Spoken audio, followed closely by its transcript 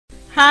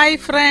Hi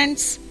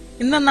friends,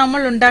 ഇന്ന്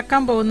നമ്മൾ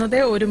ഉണ്ടാക്കാൻ പോകുന്നത്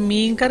ഒരു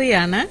മീൻ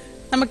കറിയാണ്.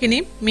 നമുക്കിനി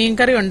മീൻ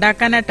കറി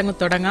ഉണ്ടാക്കാനായിട്ട് അങ്ങ്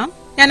തുടങ്ങാം.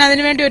 ഞാൻ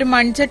അതിനുവേണ്ടി ഒരു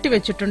മൺചട്ടി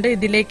വെച്ചിട്ടുണ്ട്.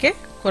 ഇതിലേക്ക്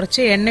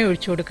കുറച്ച് എണ്ണ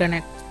ഒഴിച്ചു കൊടുക്കണേ.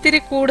 ഇത്തിരി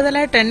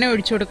കൂടുതലായിട്ട് എണ്ണ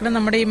ഒഴിച്ചു കൊടുക്കണം.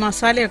 നമ്മുടെ ഈ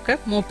മസാലയൊക്കെ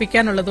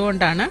മൂപ്പിക്കാനുള്ളത്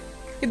കൊണ്ടാണ്.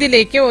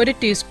 ഇതിലേക്ക് 1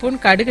 ടീസ്പൂൺ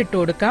കടുക് ഇട്ട്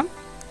കൊടുക്കാം.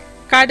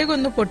 കടുക്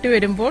ഒന്ന് പൊട്ടി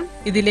വരുമ്പോൾ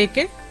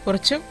ഇതിലേക്ക്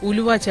കുറച്ച്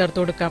ഉലുവ ചേർത്ത്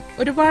കൊടുക്കാം.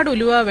 ഒരുപാട്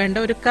ഉലുവ വേണ്ട,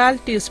 ഒരു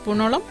 1/4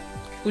 ടീസ്പൂണോളം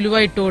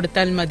ഉലുവ ഇട്ട്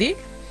കൊടുത്താൽ മതി.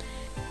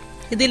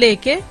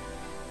 ഇതിലേക്ക്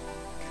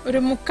ഒരു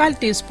 3/4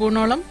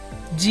 ടീസ്പൂണോളം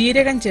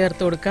ജീരകം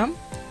ചേർത്ത് കൊടുക്കാം.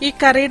 ഈ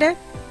കറിയുടെ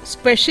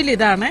സ്പെഷ്യൽ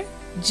ഇതാണ്,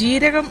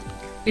 ജീരകം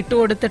ഇട്ട്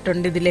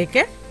കൊടുത്തിട്ടുണ്ട്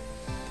ഇതിലേക്ക്.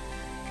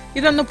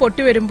 ഇതൊന്ന്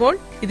പൊട്ടി വരുമ്പോൾ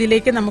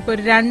ഇതിലേക്ക്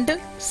നമുക്കൊരു 2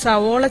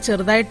 സവോള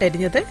ചെറുതായിട്ട്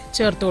അരിഞ്ഞത്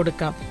ചേർത്ത്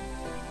കൊടുക്കാം.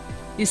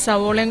 ഈ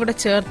സവോളയും കൂടെ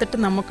ചേർത്തിട്ട്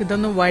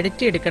നമുക്കിതൊന്ന്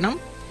വഴറ്റിയെടുക്കണം.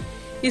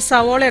 ഈ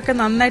സവോളയൊക്കെ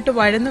നന്നായിട്ട്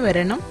വഴന്നു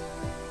വരണം.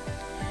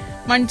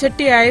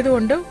 മൺചട്ടി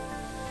ആയതുകൊണ്ട്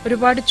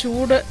ഒരുപാട്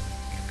ചൂട്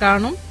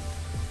കാണും.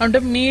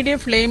 അതുകൊണ്ട് മീഡിയം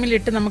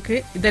ഫ്ലെയിമിലിട്ട് നമുക്ക്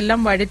ഇതെല്ലാം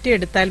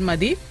വഴറ്റിയെടുത്താൽ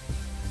മതി.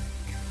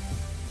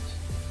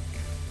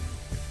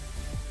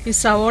 ഈ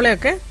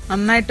സവോളയൊക്കെ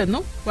നന്നായിട്ടൊന്ന്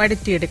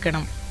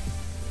വഴറ്റിയെടുക്കണം.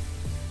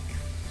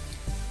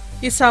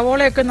 ഈ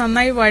സവോളയൊക്കെ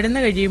നന്നായി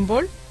വഴന്നു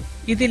കഴിയുമ്പോൾ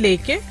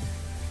ഇതിലേക്ക്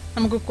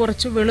നമുക്ക്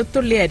കുറച്ച്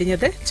വെളുത്തുള്ളി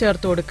അരിഞ്ഞത്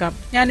ചേർത്ത് കൊടുക്കാം.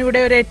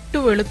 ഞാനിവിടെ ഒരു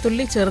 8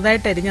 വെളുത്തുള്ളി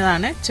ചെറുതായിട്ട്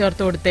അരിഞ്ഞതാണ്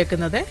ചേർത്ത്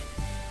കൊടുത്തേക്കുന്നത്.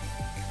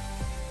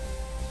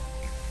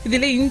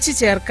 ഇതിൽ ഇഞ്ചി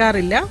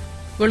ചേർക്കാറില്ല,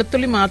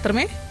 വെളുത്തുള്ളി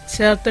മാത്രമേ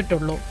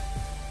ചേർത്തിട്ടുള്ളൂ.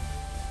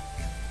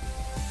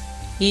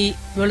 ഈ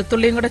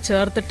വെളുത്തുള്ളിയും കൂടെ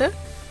ചേർത്തിട്ട്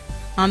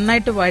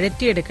നന്നായിട്ട്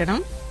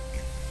വഴറ്റിയെടുക്കണം.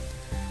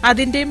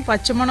 അതിന്റെയും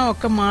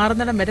പച്ചമണമൊക്കെ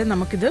മാറുന്നിടം വരെ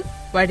നമുക്കിത്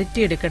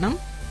വഴറ്റിയെടുക്കണം.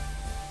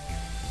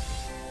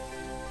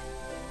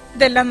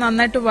 ഇതെല്ലാം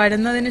നന്നായിട്ട്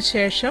വഴന്നതിന്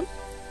ശേഷം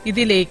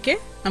ഇതിലേക്ക്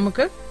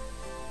നമുക്ക്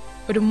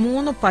ഒരു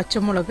 3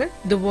 പച്ചമുളക്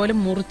ഇതുപോലെ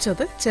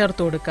മുറിച്ചത്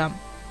ചേർത്ത് കൊടുക്കാം.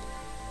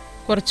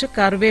 കുറച്ച്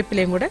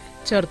കറിവേപ്പിലയും കൂടെ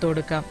ചേർത്ത്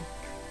കൊടുക്കാം.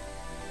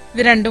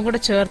 ഇത് രണ്ടും കൂടെ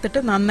ചേർത്തിട്ട്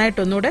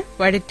നന്നായിട്ട് ഒന്നുകൂടെ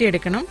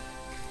വഴറ്റിയെടുക്കണം.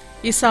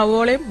 ഈ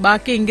സവോളയും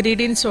ബാക്കി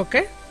ഇൻഗ്രീഡിയൻസും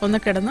ഒക്കെ ഒന്ന്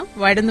കിടന്ന്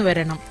വഴന്നു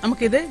വരണം.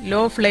 നമുക്കിത്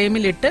ലോ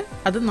ഫ്ലെയിമിലിട്ട്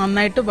അത്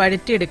നന്നായിട്ട്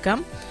വഴറ്റിയെടുക്കാം.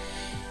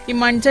 ഈ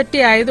മൺചട്ടി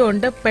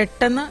ആയതുകൊണ്ട്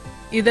പെട്ടെന്ന്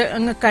ഇത്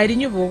അങ്ങ്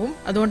കരിഞ്ഞു പോകും.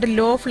 അതുകൊണ്ട്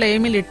ലോ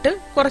ഫ്ലെയിമിലിട്ട്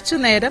കുറച്ചു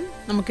നേരം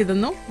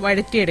നമുക്കിതൊന്ന്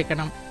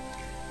വഴറ്റിയെടുക്കണം.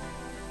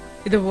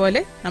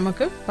 ഇതുപോലെ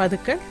നമുക്ക്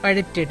പതുക്കെ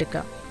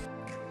വഴറ്റിയെടുക്കാം.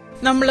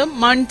 നമ്മൾ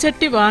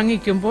മൺചട്ടി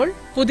വാങ്ങിക്കുമ്പോൾ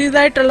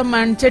പുതിയതായിട്ടുള്ള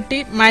മൺചട്ടി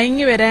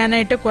മയങ്ങി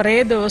വരാനായിട്ട് കുറേ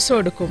ദിവസം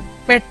എടുക്കും.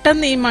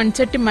 പെട്ടെന്ന് ഈ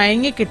മൺചട്ടി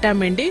മയങ്ങി കിട്ടാൻ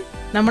വേണ്ടി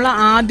നമ്മൾ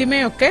ആദ്യമേ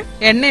ഒക്കെ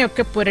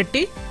എണ്ണയൊക്കെ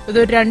പുരട്ടി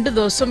ഇതൊരു 2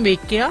 ദിവസം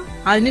വെക്കുക.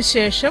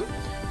 അതിനുശേഷം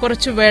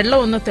കുറച്ച് വെള്ളം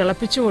ഒന്ന്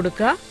തിളപ്പിച്ചു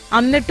കൊടുക്കുക.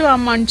 എന്നിട്ടും ആ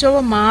മൺചോവ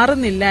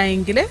മാറുന്നില്ല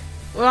എങ്കിൽ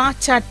ആ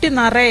ചട്ടി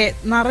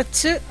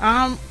നിറച്ച് ആ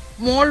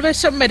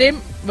മോൾവശം വരെയും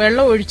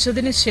വെള്ളം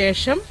ഒഴിച്ചതിന്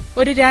ശേഷം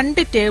ഒരു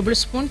 2 ടേബിൾ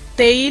സ്പൂൺ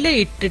തേയില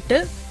ഇട്ടിട്ട്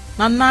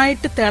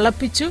നന്നായിട്ട്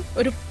തിളപ്പിച്ചു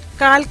ഒരു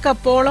 1/4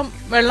 കപ്പോളം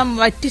വെള്ളം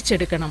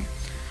വറ്റിച്ചെടുക്കണം.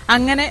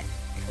 അങ്ങനെ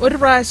ഒരു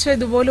പ്രാവശ്യം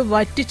ഇതുപോലെ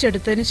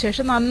വറ്റിച്ചെടുത്തതിന്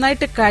ശേഷം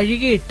നന്നായിട്ട്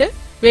കഴുകിയിട്ട്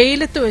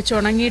വെയിലത്ത് വെച്ച്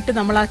ഉണങ്ങിയിട്ട്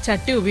നമ്മൾ ആ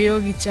ചട്ടി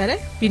ഉപയോഗിച്ചാൽ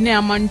പിന്നെ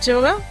ആ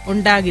മൺചോവ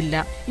ഉണ്ടാകില്ല.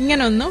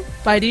 ഇങ്ങനെ ഒന്ന്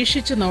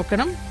പരീക്ഷിച്ചു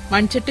നോക്കണം.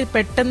 മൺചട്ടി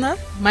പെട്ടെന്ന്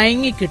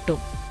മയങ്ങി കിട്ടും.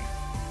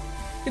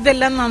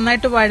 ഇതെല്ലാം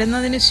നന്നായിട്ട്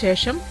വഴന്നതിന്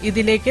ശേഷം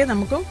ഇതിലേക്ക്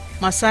നമുക്ക്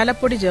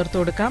മസാലപ്പൊടി ചേർത്ത്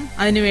കൊടുക്കാം.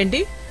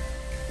 അതിനുവേണ്ടി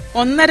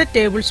 1/2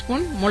 ടേബിൾ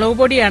സ്പൂൺ മുളക്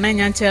പൊടിയാണ്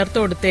ഞാൻ ചേർത്ത്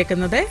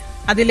കൊടുത്തേക്കുന്നത്.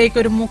 അതിലേക്ക്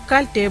ഒരു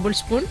 3/4 ടേബിൾ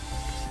സ്പൂൺ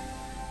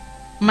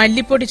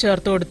മല്ലിപ്പൊടി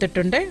ചേർത്ത്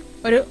കൊടുത്തിട്ടുണ്ട്.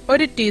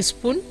 ഒരു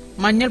ടീസ്പൂൺ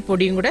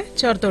മഞ്ഞൾപ്പൊടിയും കൂടെ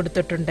ചേർത്ത്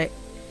കൊടുത്തിട്ടുണ്ട്.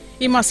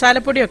 ഈ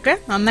മസാലപ്പൊടിയൊക്കെ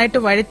നന്നായിട്ട്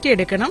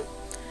വഴറ്റിയെടുക്കണം.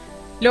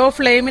 ലോ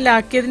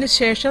ഫ്ലെയിമിലാക്കിയതിന്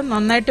ശേഷം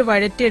നന്നായിട്ട്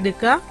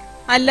വഴറ്റിയെടുക്കുക.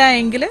 അല്ല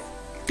എങ്കിൽ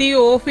തീ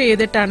ഓഫ്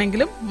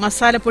ചെയ്തിട്ടാണെങ്കിലും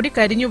മസാലപ്പൊടി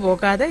കരിഞ്ഞു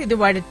പോകാതെ ഇത്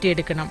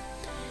വഴറ്റിയെടുക്കണം.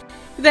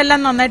 ഇതെല്ലാം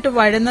നന്നായിട്ട്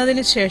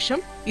വഴന്നതിന് ശേഷം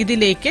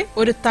ഇതിലേക്ക്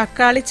ഒരു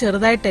തക്കാളി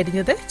ചെറുതായിട്ട്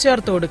അരിഞ്ഞത്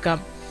ചേർത്ത്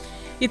കൊടുക്കാം.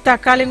 ഈ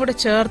തക്കാളിയും കൂടെ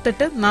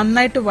ചേർത്തിട്ട്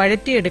നന്നായിട്ട്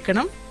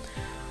വഴറ്റിയെടുക്കണം.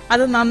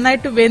 അത്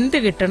നന്നായിട്ട് വെന്ത്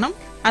കിട്ടണം.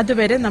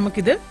 അതുവരെ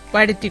നമുക്കിത്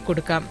വഴറ്റി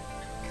കൊടുക്കാം.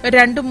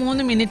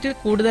 2-3 മിനിറ്റ്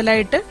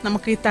കൂടുതലായിട്ട്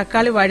നമുക്ക് ഈ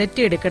തക്കാളി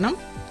വഴറ്റിയെടുക്കണം.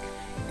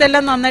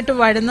 ഇതെല്ലാം നന്നായിട്ട്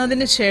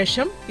വഴന്നതിന്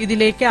ശേഷം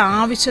ഇതിലേക്ക്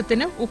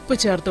ആവശ്യത്തിന് ഉപ്പ്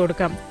ചേർത്ത്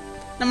കൊടുക്കാം.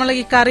 നമ്മൾ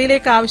ഈ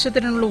കറിയിലേക്ക്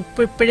ആവശ്യത്തിനുള്ള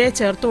ഉപ്പ് ഇപ്പോഴേ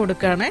ചേർത്ത്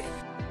കൊടുക്കുകയാണ്.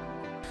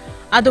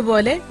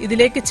 അതുപോലെ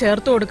ഇതിലേക്ക്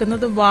ചേർത്ത്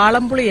കൊടുക്കുന്നത്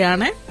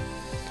വാളംപുളിയാണ്.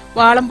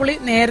 വാളംപുളി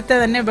നേരത്തെ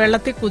തന്നെ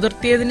വെള്ളത്തിൽ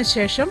കുതിർത്തിയതിന്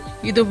ശേഷം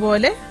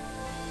ഇതുപോലെ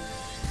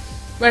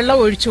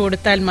വെള്ളം ഒഴിച്ചു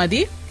കൊടുത്താൽ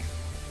മതി.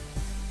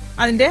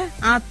 അതിന്റെ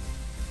ആ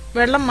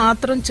വെള്ളം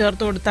മാത്രം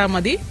ചേർത്ത് കൊടുത്താൽ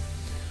മതി.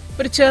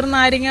 ഒരു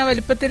ചെറുനാരങ്ങ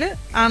വലിപ്പത്തിൽ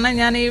ആണ്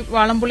ഞാൻ ഈ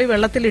വാളംപുളി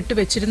വെള്ളത്തിലിട്ട്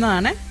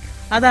വെച്ചിരുന്നതാണ്.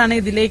 അതാണ്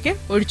ഇതിലേക്ക്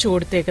ഒഴിച്ചു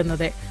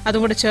കൊടുത്തേക്കുന്നത്.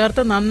 അതും കൂടെ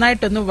ചേർത്ത്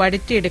നന്നായിട്ടൊന്ന്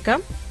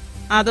വഴറ്റിയെടുക്കാം.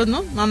 അതൊന്ന്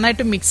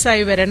നന്നായിട്ട്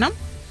മിക്സായി വരണം.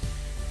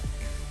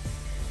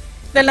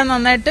 ഇതെല്ലാം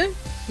നന്നായിട്ട്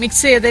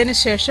മിക്സ് ചെയ്തതിന്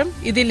ശേഷം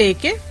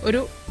ഇതിലേക്ക്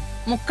ഒരു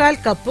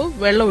 3/4 കപ്പ്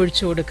വെള്ളം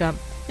ഒഴിച്ചു കൊടുക്കാം.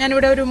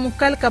 ഞാനിവിടെ ഒരു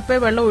 3/4 കപ്പേ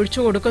വെള്ളം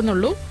ഒഴിച്ചു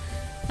കൊടുക്കുന്നുള്ളൂ.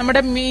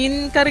 നമ്മുടെ മീൻ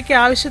കറിക്ക്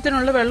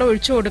ആവശ്യത്തിനുള്ള വെള്ളം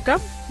ഒഴിച്ചു കൊടുക്കാം.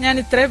 ഞാൻ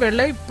ഇത്രേ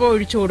വെള്ളം ഇപ്പോൾ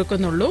ഒഴിച്ചു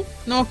കൊടുക്കുന്നുള്ളൂ.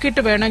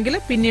 നോക്കിയിട്ട് വേണമെങ്കിൽ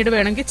പിന്നീട്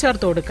വേണമെങ്കിൽ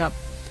ചേർത്ത് കൊടുക്കാം.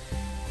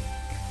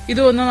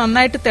 ഇതൊന്ന്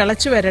നന്നായിട്ട്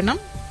തിളച്ചു വരണം.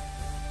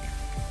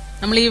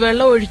 നമ്മൾ ഈ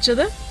വെള്ളം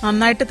ഒഴിച്ചത്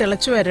നന്നായിട്ട്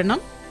തിളച്ചു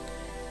വരണം.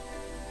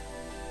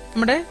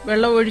 നമ്മുടെ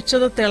വെള്ളം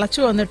ഒഴിച്ചത്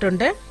തിളച്ചു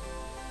വന്നിട്ടുണ്ട്.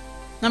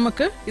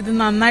 നമുക്ക് ഇത്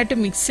നന്നായിട്ട്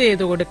മിക്സ്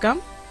ചെയ്ത് കൊടുക്കാം.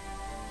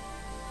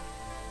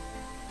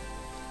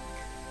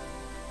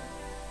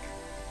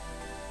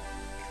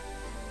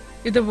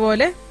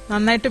 ഇതുപോലെ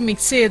നന്നായിട്ട്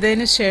മിക്സ്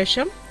ചെയ്തതിന്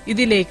ശേഷം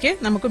ഇതിലേക്ക്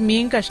നമുക്ക്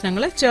മീൻ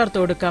കഷ്ണങ്ങൾ ചേർത്ത്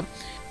കൊടുക്കാം.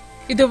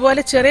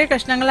 ഇതുപോലെ ചെറിയ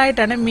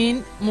കഷ്ണങ്ങളായിട്ടാണ് മീൻ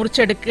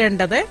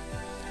മുറിച്ചെടുക്കേണ്ടത്.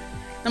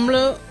 നമ്മൾ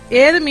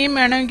ഏത് മീൻ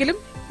വേണമെങ്കിലും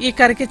ഈ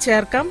കറിക്ക്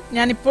ചേർക്കാം.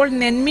 ഞാനിപ്പോൾ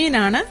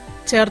നെന്മീനാണ്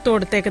ചേർത്ത്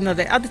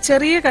കൊടുത്തേക്കുന്നത്. അത്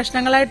ചെറിയ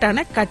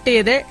കഷ്ണങ്ങളായിട്ടാണ് കട്ട്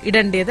ചെയ്ത്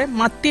ഇടേണ്ടത്.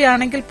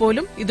 മത്തിയാണെങ്കിൽ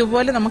പോലും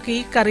ഇതുപോലെ നമുക്ക്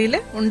ഈ കറിയിൽ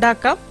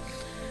ഉണ്ടാക്കാം.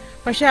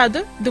 പക്ഷെ അത്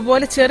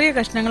ഇതുപോലെ ചെറിയ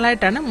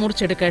കഷ്ണങ്ങളായിട്ടാണ്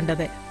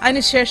മുറിച്ചെടുക്കേണ്ടത്.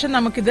 അതിനുശേഷം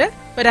നമുക്കിത്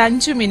ഒരു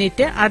 5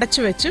 മിനിറ്റ്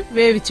അടച്ചു വെച്ച്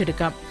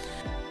വേവിച്ചെടുക്കാം.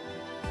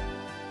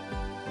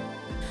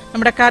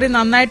 നമ്മുടെ കറി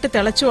നന്നായിട്ട്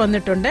തിളച്ചു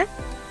വന്നിട്ടുണ്ട്.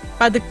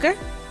 പതുക്കെ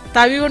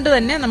തവി കൊണ്ട്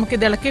തന്നെ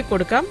നമുക്കിത് ഇളക്കി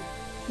കൊടുക്കാം.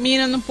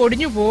 മീനൊന്നും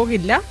പൊടിഞ്ഞു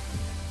പോകില്ല.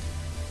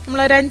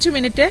 നമ്മളൊരു 5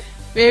 മിനിറ്റ്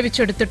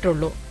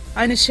വേവിച്ചെടുത്തിട്ടുള്ളൂ.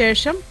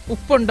 അതിനുശേഷം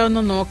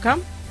ഉപ്പുണ്ടോയെന്ന് നോക്കാം.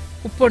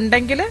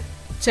 ഉപ്പുണ്ടെങ്കിൽ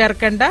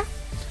ചേർക്കണ്ട.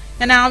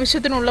 ഞാൻ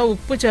ആവശ്യത്തിനുള്ള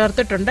ഉപ്പ്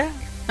ചേർത്തിട്ടുണ്ട്.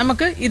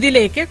 നമുക്ക്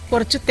ഇതിലേക്ക്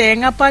കുറച്ച്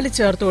തേങ്ങാപ്പാൽ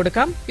ചേർത്ത്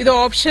കൊടുക്കാം. ഇത്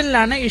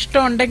ഓപ്ഷനിലാണ്.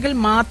 ഇഷ്ടമുണ്ടെങ്കിൽ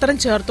മാത്രം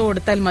ചേർത്ത്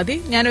കൊടുത്താൽ മതി.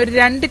 ഞാൻ ഒരു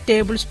 2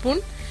 ടേബിൾ സ്പൂൺ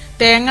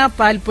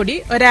തേങ്ങാപ്പാൽപ്പൊടി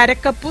ഒരു 1/2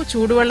 കപ്പ്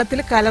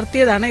ചൂടുവെള്ളത്തിൽ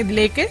കലർത്തിയതാണ്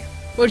ഇതിലേക്ക്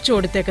ഒഴിച്ചു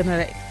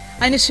കൊടുത്തേക്കുന്നത്.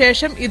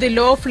 അതിനുശേഷം ഇത്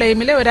ലോ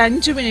ഫ്ലെയിമിൽ ഒരു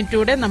 5 മിനിറ്റ്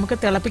കൂടെ നമുക്ക്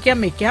തിളപ്പിക്കാൻ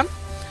വെക്കാം.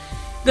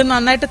 ഇത്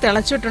നന്നായിട്ട്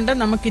തിളച്ചിട്ടുണ്ട്.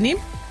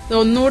 നമുക്കിനിയും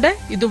ഒന്നുകൂടെ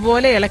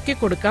ഇതുപോലെ ഇളക്കി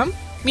കൊടുക്കാം.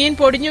 മീൻ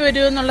പൊടിഞ്ഞു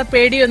വരുമെന്നുള്ള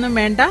പേടിയൊന്നും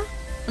വേണ്ട.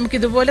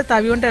 നമുക്കിതുപോലെ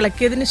തവി കൊണ്ട്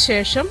ഇളക്കിയതിന്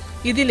ശേഷം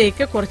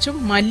ഇതിലേക്ക് കുറച്ച്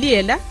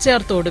മല്ലിയില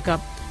ചേർത്ത് കൊടുക്കാം.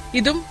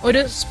 ഇതും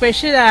ഒരു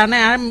സ്പെഷ്യലാണ്.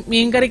 ആ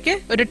മീൻകറിക്ക്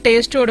ഒരു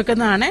ടേസ്റ്റ്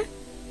കൊടുക്കുന്നതാണ്.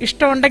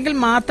 ഇഷ്ടമുണ്ടെങ്കിൽ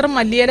മാത്രം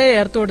മല്ലിയില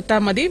ചേർത്ത്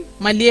കൊടുത്താൽ മതി.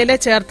 മല്ലിയില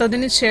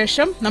ചേർത്തതിന്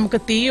ശേഷം നമുക്ക്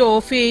തീ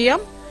ഓഫ്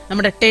ചെയ്യാം.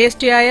 നമ്മുടെ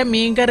ടേസ്റ്റിയായ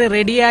മീൻകറി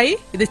റെഡിയായി.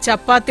 ഇത്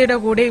ചപ്പാത്തിയുടെ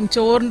കൂടെയും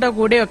ചോറിന്റെ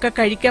കൂടെയും ഒക്കെ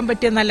കഴിക്കാൻ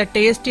പറ്റിയ നല്ല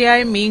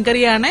ടേസ്റ്റിയായ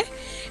മീൻകറിയാണ്.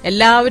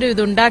 എല്ലാവരും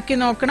ഇത് ഉണ്ടാക്കി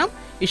നോക്കണം.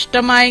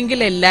 ഇഷ്ടമായെങ്കിൽ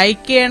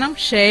ലൈക്ക് ചെയ്യണം,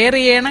 ഷെയർ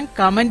ചെയ്യണം,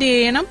 കമന്റ്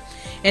ചെയ്യണം.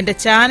 എന്റെ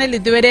ചാനൽ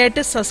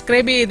ഇതുവരെയായിട്ട്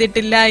സബ്സ്ക്രൈബ്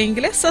ചെയ്തിട്ടില്ല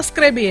എങ്കിൽ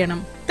സബ്സ്ക്രൈബ്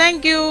ചെയ്യണം.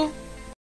 താങ്ക്